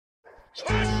Bad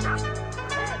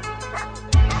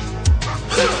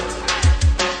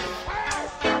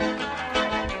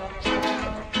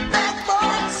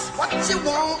boys, what you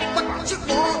want, what you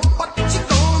want, what you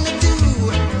gonna do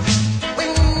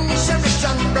when Sheriff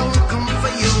John Brown come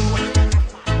for you?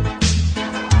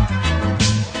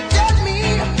 Tell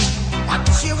me what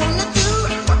you wanna do,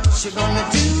 what you gonna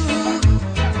do?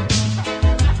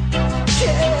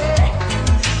 Yeah.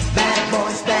 Bad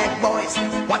boys,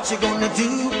 what you gonna do?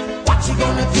 What you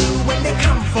gonna do when they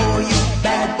come for you?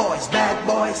 Bad boys,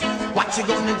 what you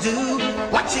gonna do?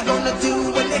 What you gonna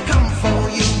do when they come for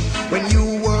you? When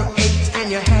you were 8 and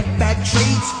you had bad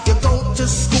traits, you go to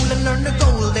school and learn the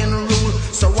golden rule.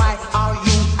 So why are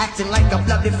you acting like a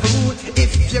bloody fool?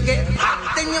 If you get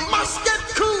hot, then you must get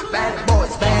cool. Bad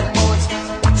boys,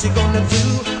 what you gonna do?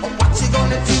 What you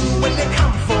gonna do when they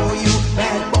come for you?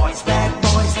 Bad boys,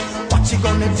 what you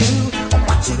gonna do?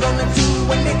 What you gonna do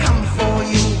when they come for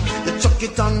you? You chuck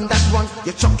it on that one,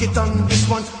 you chuck it on this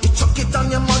one, you chuck it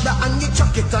on your mother and you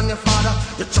chuck it on your father,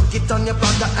 you chuck it on your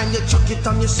brother and you chuck it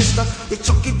on your sister, you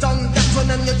chuck it on that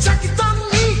one and you chuck it on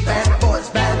me. Bad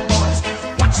boys,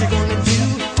 what you gonna do?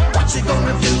 What you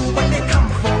gonna do when they come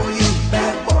for you?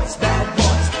 Bad boys,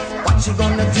 what you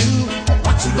gonna do?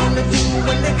 What you gonna do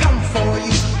when they come for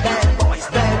you? Bad boys,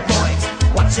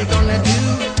 what you gonna do?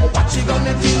 What you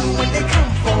gonna do when they come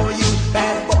for you?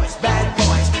 Bad boys,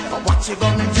 what you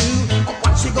gonna do?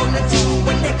 What you gonna do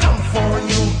when they come for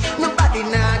you? Nobody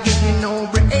now give you no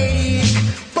break.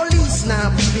 Police now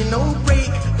give you no break.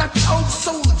 That old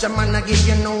soldier man I give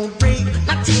you no break.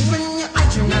 Not even your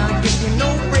agent now give you no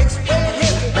breaks.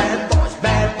 Hey, bad boys,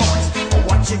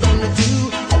 what you gonna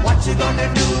do? What you gonna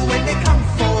do when they come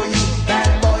for you?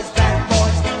 Bad boys,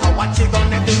 what you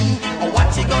gonna do?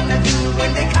 What you gonna do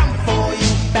when they come for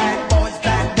you? Bad boys,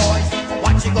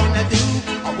 what you gonna do?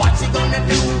 What you gonna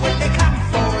do when they come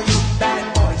for you? Bad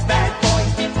boys,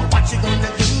 what you gonna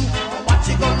do? What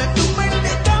you gonna do when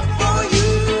they come for you?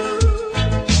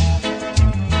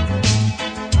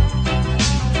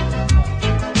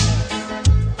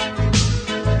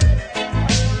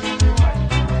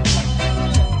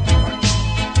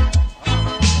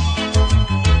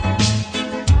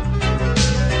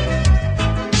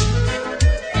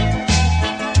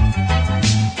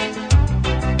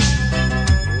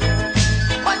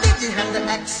 Why did you have to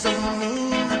act so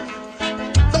mean?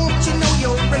 Don't you know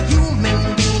you're a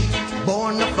human being,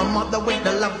 born of a mother with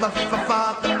the love of a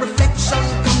father? Reflection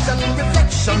comes and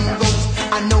reflection goes.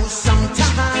 I know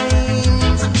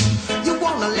sometimes you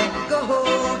wanna let go.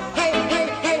 Hey,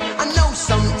 I know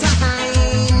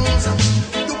sometimes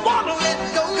you wanna let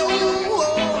go.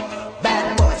 Bad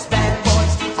boys,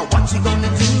 what you gonna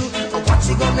do? What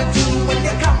you gonna do when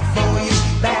they come for you?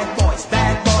 Bad boys,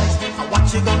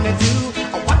 what you gonna do?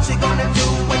 What you gonna do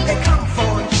when they come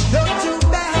for you? You're too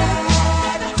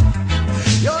bad,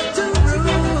 you're too rude,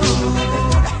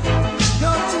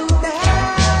 you're too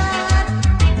bad,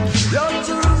 you're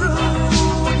too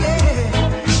rude, yeah.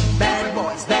 Bad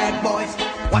boys,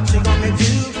 what you gonna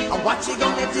do? What you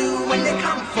gonna do when they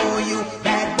come for you?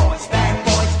 Bad boys,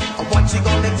 what you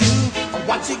gonna do?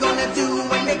 What you gonna do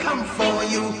when they come for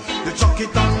you? You chuck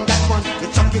it on that one, you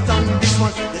chuck it on this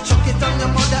one, you chuck it on your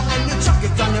mother and you chuck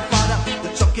it on your father, you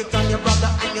chuck it on your brother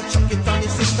and you chuck it on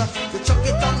your sister, you chuck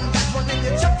it